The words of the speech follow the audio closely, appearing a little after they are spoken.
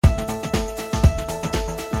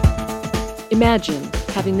Imagine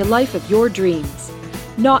having the life of your dreams.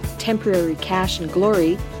 Not temporary cash and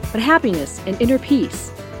glory, but happiness and inner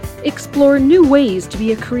peace. Explore new ways to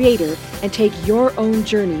be a creator and take your own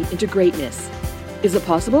journey into greatness. Is it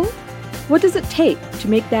possible? What does it take to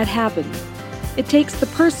make that happen? It takes the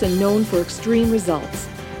person known for extreme results.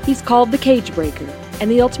 He's called the cage breaker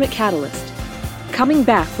and the ultimate catalyst. Coming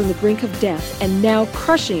back from the brink of death and now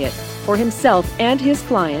crushing it for himself and his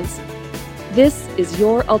clients, this is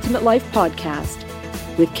Your Ultimate Life Podcast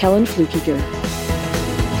with Kellen Flukiger.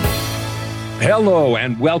 Hello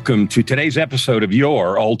and welcome to today's episode of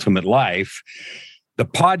Your Ultimate Life, the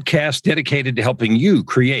podcast dedicated to helping you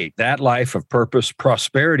create that life of purpose,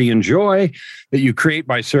 prosperity, and joy that you create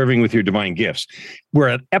by serving with your divine gifts. We're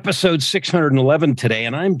at episode 611 today,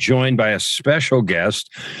 and I'm joined by a special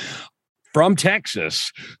guest from Texas,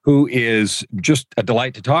 who is just a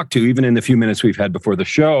delight to talk to, even in the few minutes we've had before the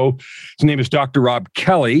show. His name is Dr. Rob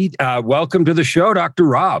Kelly. Welcome to the show, Dr.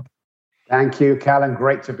 Rob. Thank you, Kellen.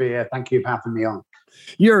 Great to be here. Thank you for having me on.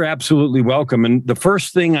 You're absolutely welcome. And the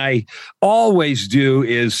first thing I always do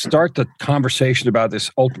is start the conversation about this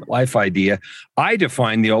ultimate life idea. I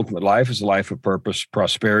define the ultimate life as a life of purpose,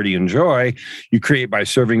 prosperity, and joy you create by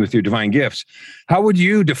serving with your divine gifts. How would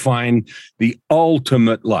you define the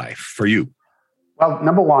ultimate life for you? Well,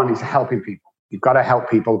 number one is helping people. You've got to help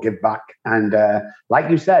people, give back. And like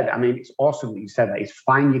you said, I mean, it's awesome that you said that. It's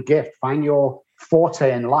find your gift, find your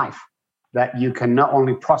forte in life that you can not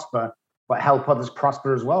only prosper, but help others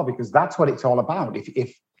prosper as well, because that's what it's all about.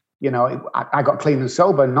 If you know, I got clean and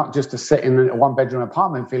sober, not just to sit in a one-bedroom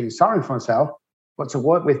apartment feeling sorry for myself, but to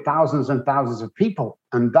work with thousands and thousands of people.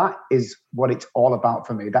 And that is what it's all about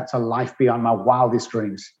for me. That's a life beyond my wildest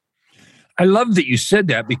dreams. I love that you said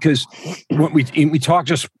that, because when we talked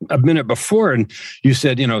just a minute before, and you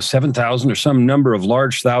said, 7,000 or some number of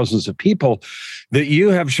large thousands of people that you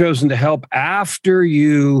have chosen to help after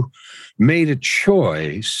you made a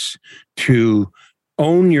choice to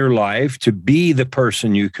own your life, to be the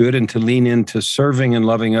person you could, and to lean into serving and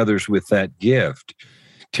loving others with that gift.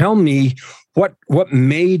 Tell me what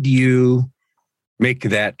made you make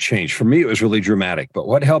that change? For me, it was really dramatic, but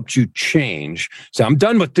what helped you change? So I'm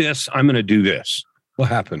done with this. I'm going to do this. What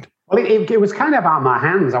happened? Well, it was kind of out of my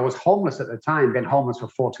hands. I was homeless at the time, been homeless for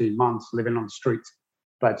 14 months, living on the streets.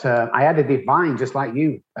 But I had a divine, just like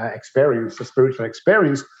you, experience, a spiritual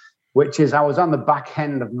experience, which is I was on the back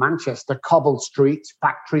end of Manchester, cobbled streets,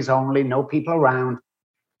 factories only, no people around.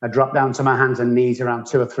 I dropped down to my hands and knees around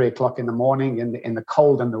 2 or 3 o'clock in the morning in the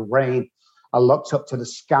cold and the rain. I looked up to the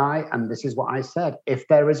sky, and this is what I said. If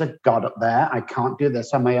there is a God up there, I can't do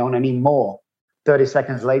this on my own anymore. 30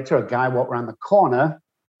 seconds later, a guy walked around the corner,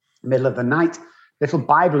 middle of the night, little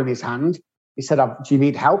Bible in his hand. He said, do you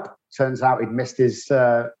need help? Turns out he'd missed his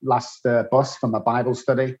last bus from a Bible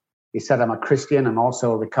study. He said, I'm a Christian. I'm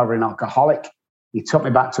also a recovering alcoholic. He took me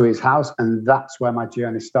back to his house, and that's where my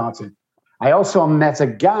journey started. I also met a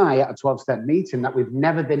guy at a 12-step meeting that we've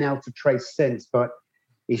never been able to trace since, but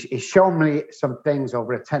he showed me some things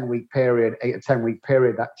over a 10-week period, 8 or 10-week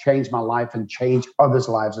period, that changed my life and changed others'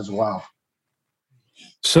 lives as well.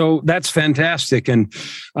 So that's fantastic. And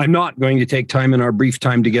I'm not going to take time in our brief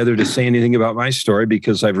time together to say anything about my story,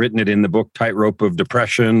 because I've written it in the book, Tightrope of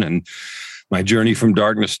Depression, and my journey from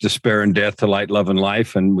darkness, despair, and death to light, love, and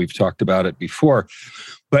life. And we've talked about it before.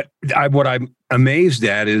 But what I'm amazed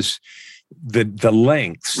at is the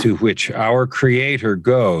lengths to which our Creator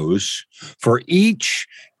goes for each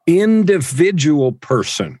individual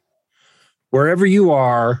person, wherever you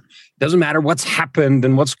are, doesn't matter what's happened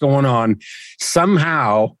and what's going on,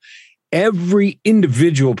 somehow every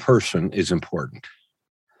individual person is important.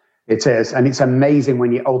 It is. And it's amazing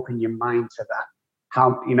when you open your mind to that,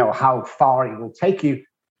 how far it will take you.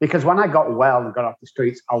 Because when I got well and got off the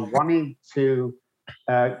streets, I wanted to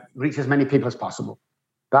reach as many people as possible.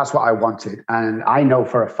 That's what I wanted. And I know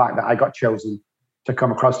for a fact that I got chosen to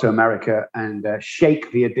come across to America and shake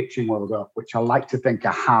the addiction world up, which I like to think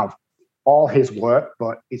I have. All his work,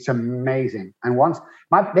 but it's amazing. And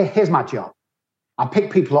here's my job. I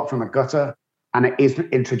pick people up from the gutter, and it is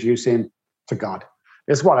introducing to God.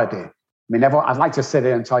 It's what I do. I mean, I'd like to sit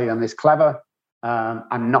here and tell you I'm this clever.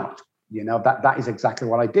 I'm not. That is exactly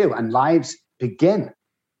what I do. And lives begin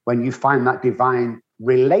when you find that divine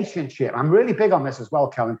relationship. I'm really big on this as well,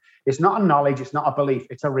 Kellen. It's not a knowledge, it's not a belief,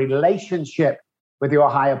 it's a relationship with your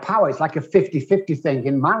higher power. It's like a 50-50 thing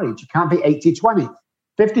in marriage. It can't be 80-20.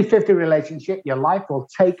 50-50 relationship, your life will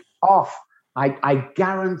take off. I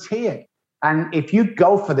guarantee it. And if you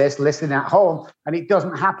go for this, listening at home, and it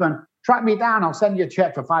doesn't happen, track me down. I'll send you a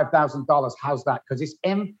check for $5,000. How's that? Because it's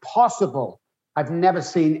impossible I've never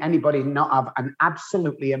seen anybody not have an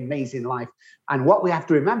absolutely amazing life. And what we have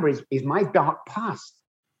to remember is my dark past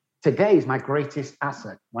today is my greatest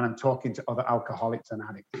asset when I'm talking to other alcoholics and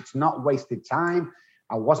addicts. It's not wasted time.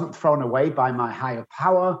 I wasn't thrown away by my higher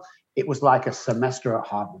power. It was like a semester at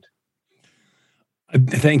Harvard.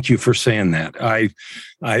 Thank you for saying that.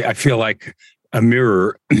 I feel like a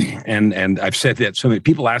mirror, and I've said that so many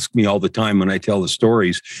people ask me all the time when I tell the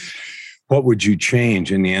stories, what would you change?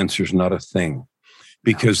 And the answer is not a thing,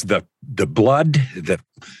 because the blood,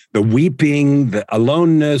 the weeping, the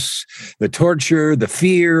aloneness, the torture, the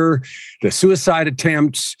fear, the suicide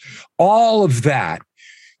attempts, all of that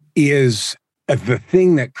is the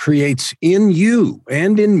thing that creates in you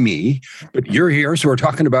and in me, but you're here, so we're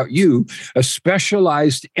talking about you, a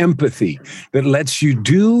specialized empathy that lets you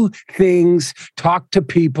do things, talk to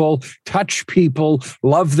people, touch people,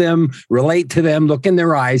 love them, relate to them, look in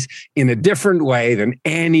their eyes in a different way than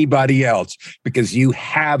anybody else, because you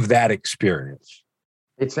have that experience.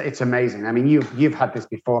 It's amazing. I mean, you've had this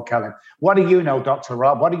before, Kellen. What do you know, Dr.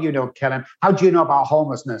 Rob? What do you know, Kellen? How do you know about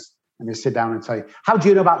homelessness? Let me sit down and tell you. How do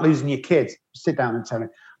you know about losing your kids? Sit down and tell me.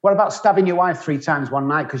 What about stabbing your wife 3 times one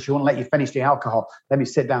night because she won't let you finish the alcohol? Let me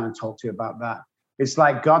sit down and talk to you about that. It's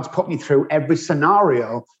like God's put me through every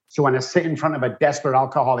scenario. So when I sit in front of a desperate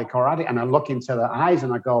alcoholic or addict and I look into their eyes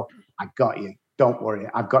and I go, I got you. Don't worry.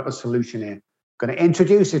 I've got a solution here. I'm going to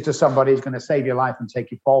introduce you to somebody who's going to save your life and take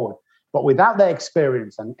you forward. But without their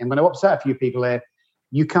experience, and I'm going to upset a few people here,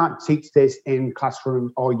 you can't teach this in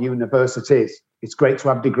classrooms or universities. It's great to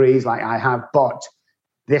have degrees like I have, but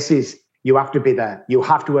you have to be there. You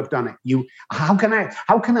have to have done it. How can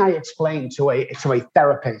I explain to a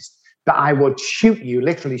therapist that I would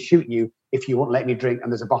literally shoot you if you won't let me drink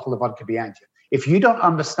and there's a bottle of vodka behind you? If you don't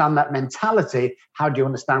understand that mentality, how do you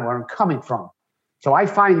understand where I'm coming from? So I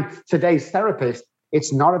find today's therapist,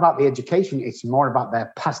 it's not about the education, it's more about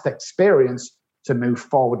their past experience to move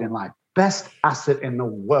forward in life. Best asset in the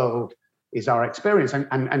world is our experience.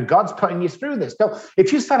 And God's putting you through this. So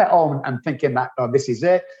if you sat at home and thinking that, oh, this is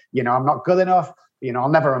it, I'm not good enough, I'll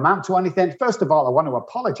never amount to anything. First of all, I want to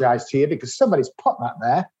apologize to you because somebody's put that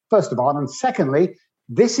there, first of all. And secondly,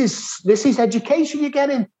 this is education you're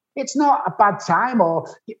getting. It's not a bad time, or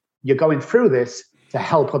you're going through this to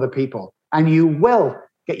help other people. And you will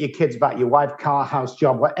get your kids back, your wife, car, house,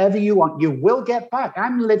 job, whatever you want, you will get back.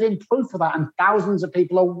 I'm living proof of that, and thousands of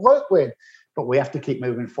people I work with. But we have to keep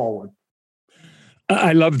moving forward.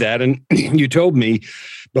 I love that. And you told me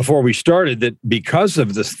before we started that because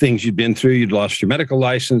of the things you'd been through, you'd lost your medical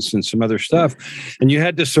license and some other stuff, and you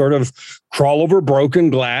had to sort of crawl over broken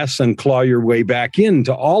glass and claw your way back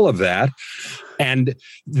into all of that. And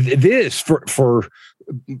this,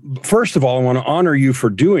 first of all, I want to honor you for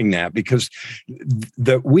doing that, because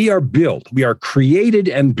we are created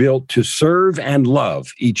and built to serve and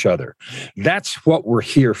love each other. That's what we're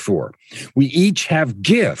here for. We each have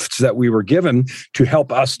gifts that we were given to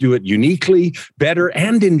help us do it uniquely, better,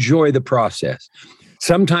 and enjoy the process.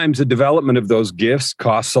 Sometimes the development of those gifts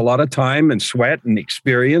costs a lot of time and sweat and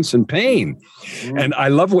experience and pain. And I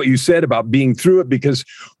love what you said about being through it, because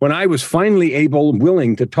when I was finally able and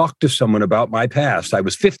willing to talk to someone about my past, I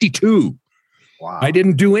was 52. Wow. I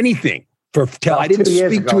didn't do anything. I didn't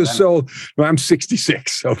speak to a soul. Well, I'm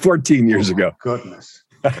 66, so 14 years ago. Goodness.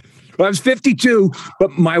 Well, I was 52, but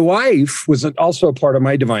my wife was also a part of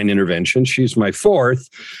my divine intervention. She's my 4th,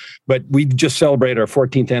 but we just celebrated our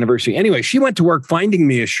 14th anniversary. Anyway, she went to work finding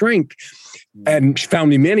me a shrink, and she found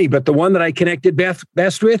me many, but the one that I connected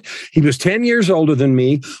best with, he was 10 years older than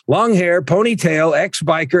me, long hair, ponytail,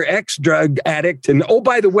 ex-biker, ex-drug addict, and oh,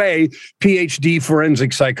 by the way, PhD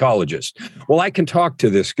forensic psychologist. Well, I can talk to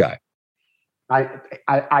this guy.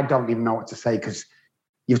 I don't even know what to say, because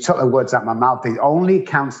you've took the words out of my mouth. The only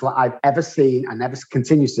counselor I've ever seen and ever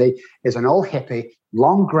continue to see is an old hippie,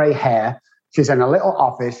 long grey hair. She's in a little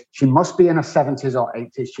office. She must be in her 70s or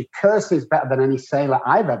 80s. She curses better than any sailor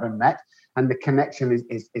I've ever met. And the connection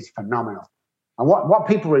is phenomenal. And what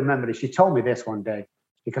people remember is she told me this one day,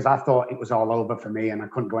 because I thought it was all over for me and I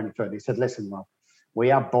couldn't go any further. He said, listen, Rob,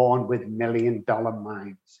 we are born with $1 million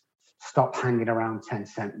minds. Stop hanging around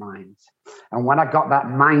 10-cent minds. And when I got that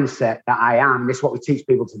mindset that I am, this is what we teach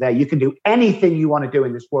people today. You can do anything you want to do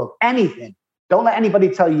in this world. Anything. Don't let anybody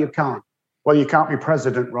tell you can't. Well, you can't be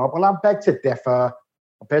president, Rob. Well, I beg to differ.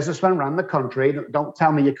 A businessman ran the country. Don't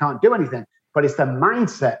tell me you can't do anything. But it's the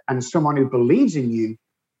mindset and someone who believes in you,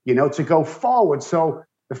 to go forward. So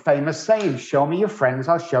the famous saying, show me your friends,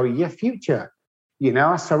 I'll show you your future.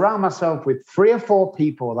 I surround myself with 3 or 4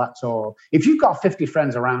 people, that's all. If you've got 50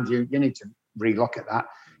 friends around you, you need to relook at that.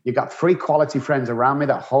 You've got 3 quality friends around me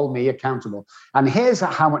that hold me accountable. And here's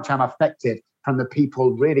how much I'm affected from the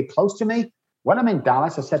people really close to me. When I'm in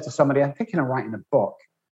Dallas, I said to somebody, I'm thinking of writing a book.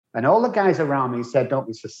 And all the guys around me said, don't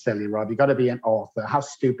be so silly, Rob. You got to be an author. How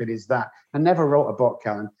stupid is that? I never wrote a book,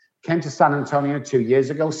 Kellen. Came to San Antonio 2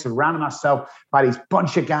 years ago, surrounded myself by these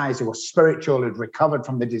bunch of guys who were spiritual, who'd recovered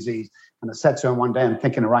from the disease. And I said to them one day, I'm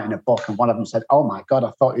thinking of writing a book. And one of them said, oh my God,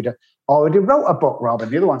 I thought you'd already wrote a book, Rob.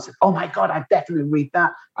 And the other one said, oh my God, I definitely read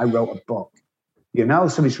that. I wrote a book.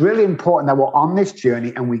 So it's really important that we're on this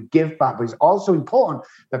journey and we give back. But it's also important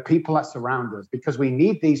that people that surround us, because we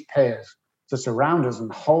need these peers to surround us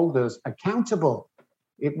and hold us accountable.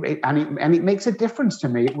 It makes a difference to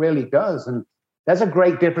me. It really does. And there's a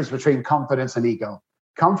great difference between confidence and ego.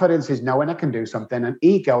 Confidence is knowing I can do something, and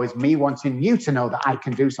ego is me wanting you to know that I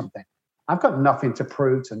can do something. I've got nothing to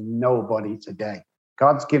prove to nobody today.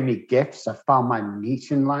 God's given me gifts. I found my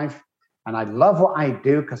niche in life, and I love what I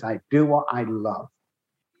do because I do what I love.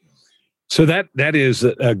 So that is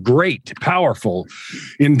a great, powerful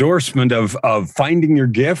endorsement of finding your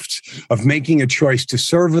gifts, of making a choice to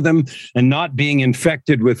serve them, and not being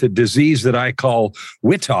infected with a disease that I call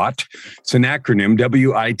WITOT. It's an acronym,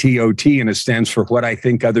 WITOT, and it stands for what I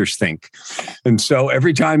think others think. And so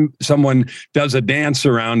every time someone does a dance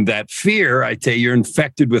around that fear, I say you're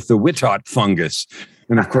infected with the WITOT fungus.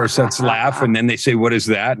 And of course, that's laugh. And then they say, what is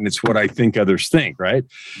that? And it's what I think others think, right?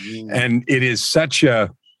 And it is such a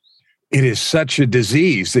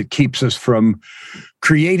disease that keeps us from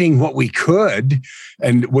creating what we could.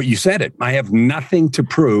 And what you said it, I have nothing to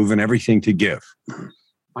prove and everything to give. And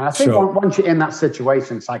I think once you're in that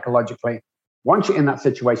situation psychologically, once you're in that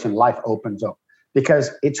situation, life opens up.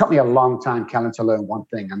 Because it took me a long time, Kellen, to learn one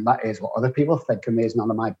thing, and that is what other people think of me is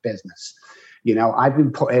none of my business. I've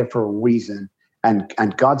been put here for a reason, and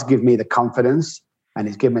God's given me the confidence and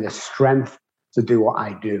he's given me the strength to do what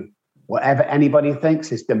I do. Whatever anybody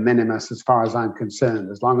thinks is de minimis as far as I'm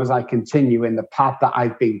concerned. As long as I continue in the path that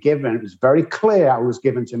I've been given, it was very clear, it was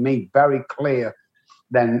given to me very clear,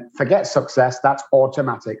 then forget success, that's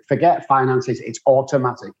automatic. Forget finances, it's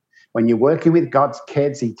automatic. When you're working with God's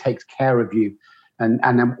kids, he takes care of you. And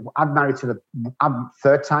I'm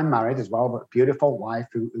third time married as well, but a beautiful wife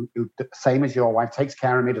who same as your wife, takes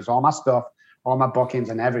care of me, does all my stuff, all my bookings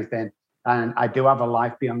and everything. And I do have a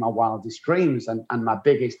life beyond my wildest dreams. And my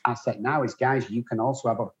biggest asset now is, guys, you can also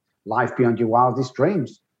have a life beyond your wildest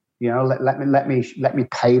dreams. Let me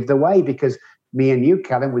pave the way, because me and you,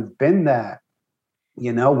 Kellen, we've been there.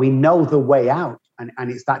 We know the way out.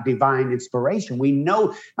 And it's that divine inspiration. We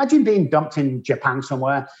know, imagine being dumped in Japan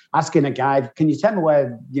somewhere, asking a guide, can you tell me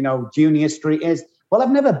where, Junior Street is? Well,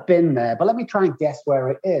 I've never been there, but let me try and guess where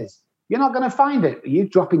it is. You're not going to find it. You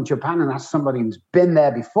drop in Japan and ask somebody who's been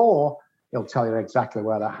there before, he'll tell you exactly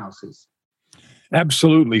where that house is.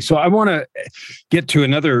 Absolutely. So I want to get to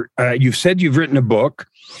another, you've said you've written a book.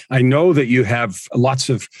 I know that you have lots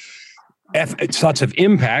of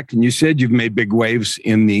impact, and you said you've made big waves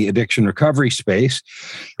in the addiction recovery space.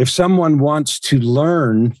 If someone wants to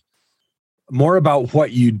learn more about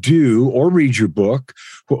what you do or read your book,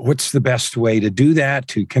 what's the best way to do that,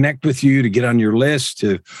 to connect with you, to get on your list,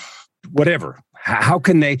 to whatever? How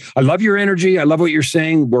can they? I love your energy. I love what you're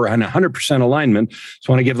saying. We're in 100% alignment. So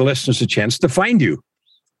I want to give the listeners a chance to find you.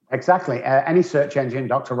 Exactly. Any search engine,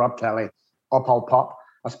 Dr. Rob Kelly, up all pop.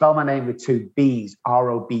 I spell my name with 2 B's,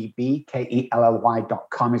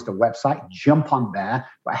 ROBBKELLY.com is the website. Jump on there.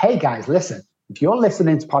 But hey, guys, listen. If you're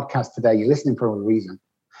listening to podcasts today, you're listening for a reason.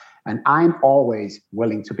 And I'm always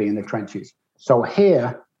willing to be in the trenches. So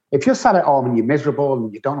here, if you're sat at home and you're miserable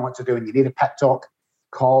and you don't know what to do and you need a pep talk,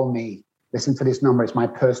 call me. Listen to this number. It's my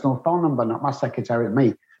personal phone number, not my secretary,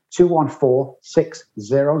 me.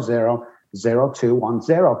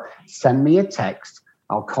 214-600-0210. Send me a text.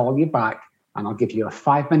 I'll call you back and I'll give you a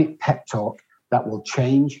 5-minute pep talk that will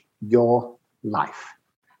change your life.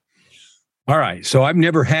 All right. So I've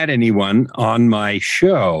never had anyone on my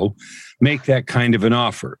show make that kind of an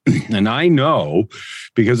offer. And I know,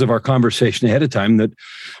 because of our conversation ahead of time, that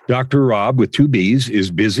Dr. Rob with 2 B's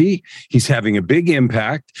is busy. He's having a big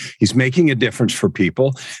impact. He's making a difference for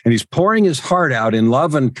people. And he's pouring his heart out in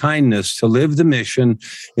love and kindness to live the mission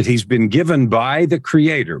that he's been given by the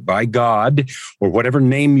Creator, by God, or whatever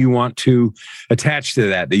name you want to attach to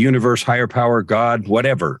that, the universe, higher power, God,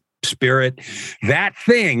 whatever. Spirit, that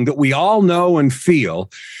thing that we all know and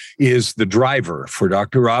feel is the driver for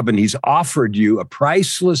Dr. Rob, and he's offered you a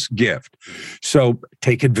priceless gift. So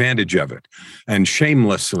take advantage of it, and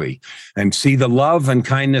shamelessly, and see the love and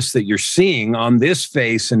kindness that you're seeing on this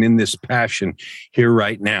face and in this passion here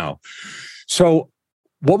right now. So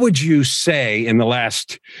what would you say in the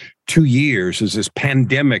last 2 years as this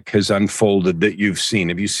pandemic has unfolded that you've seen?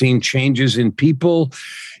 Have you seen changes in people,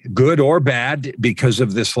 good or bad, because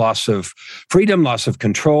of this loss of freedom, loss of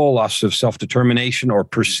control, loss of self-determination, or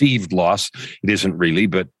perceived loss? It isn't really,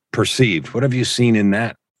 but perceived. What have you seen in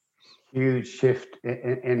that? Huge shift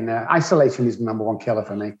in isolation is the number one killer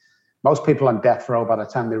for me. Most people on death row, by the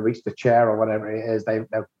time they reach the chair or whatever it is, they're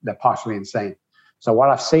partially insane. So what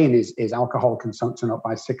I've seen is alcohol consumption up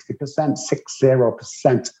by 60%,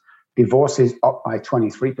 60%. Divorces up by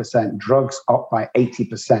 23%, drugs up by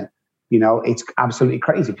 80%. You know, it's absolutely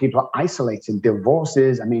crazy. People are isolating.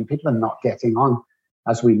 Divorces, I mean, people are not getting on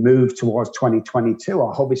as we move towards 2022.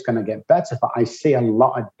 I hope it's going to get better, but I see a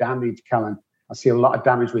lot of damage, Kellen. I see a lot of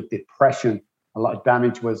damage with depression, a lot of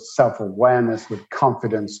damage with self-awareness, with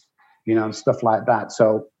confidence, you know, and stuff like that.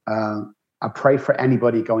 So I pray for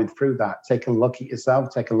anybody going through that. Take a look at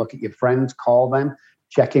yourself, take a look at your friends, call them,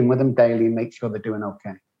 check in with them daily, and make sure they're doing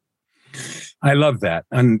okay. I love that.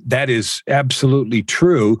 And that is absolutely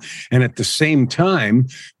true. And at the same time,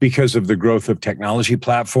 because of the growth of technology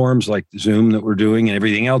platforms like Zoom that we're doing and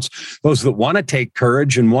everything else, those that want to take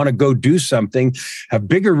courage and want to go do something have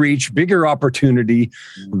bigger reach, bigger opportunity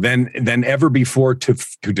than ever before to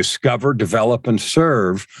discover, develop, and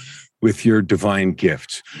serve with your divine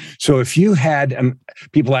gifts. So if you had, and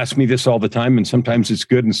people ask me this all the time, and sometimes it's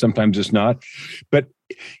good and sometimes it's not, but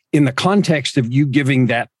in the context of you giving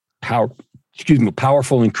that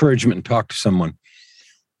powerful encouragement and talk to someone,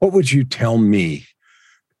 what would you tell me?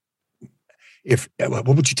 What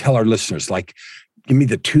would you tell our listeners? Like, give me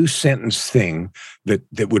the 2-sentence thing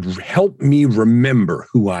that would help me remember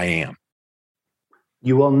who I am.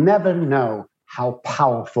 You will never know how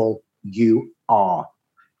powerful you are.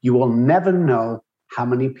 You will never know how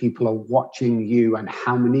many people are watching you and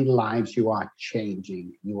how many lives you are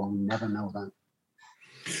changing. You will never know that.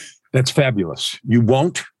 That's fabulous. You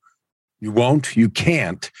won't. You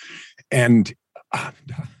can't. And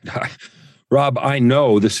Rob, I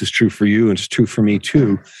know this is true for you and it's true for me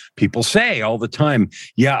too. People say all the time,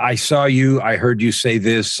 yeah, I saw you, I heard you say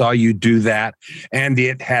this, saw you do that, and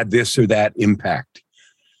it had this or that impact.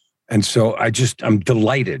 And so I'm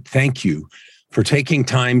delighted. Thank you for taking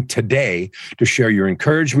time today to share your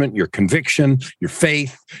encouragement, your conviction, your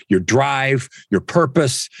faith, your drive, your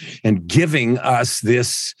purpose, and giving us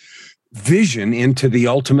this vision into the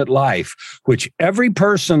ultimate life, which every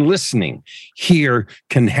person listening here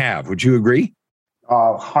can have. Would you agree?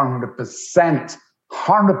 Oh, 100%.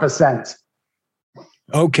 100%.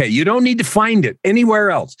 Okay, you don't need to find it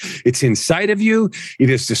anywhere else. It's inside of you. It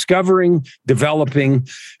is discovering, developing,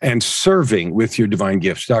 and serving with your divine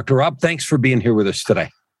gifts. Dr. Rob, thanks for being here with us today.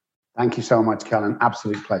 Thank you so much, Kellen.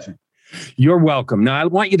 Absolute pleasure. You're welcome. Now, I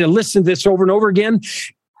want you to listen to this over and over again,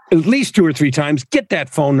 at least 2 or 3 times, get that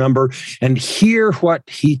phone number and hear what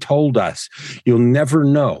he told us. You'll never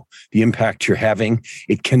know the impact you're having.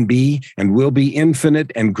 It can be and will be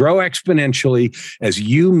infinite and grow exponentially as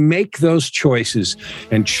you make those choices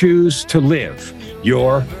and choose to live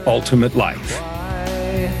your ultimate life.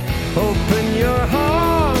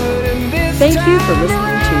 Thank you for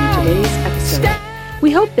listening to today's episode.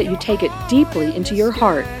 We hope that you take it deeply into your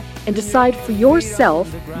heart and decide for yourself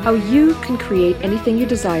how you can create anything you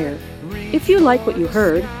desire. If you like what you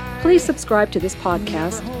heard, please subscribe to this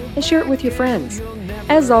podcast and share it with your friends.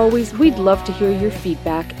 As always, we'd love to hear your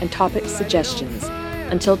feedback and topic suggestions.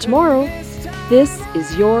 Until tomorrow, this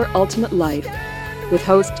is Your Ultimate Life with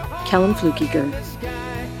host Kellen Flukiger.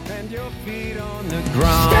 Stand with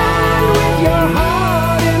your heart.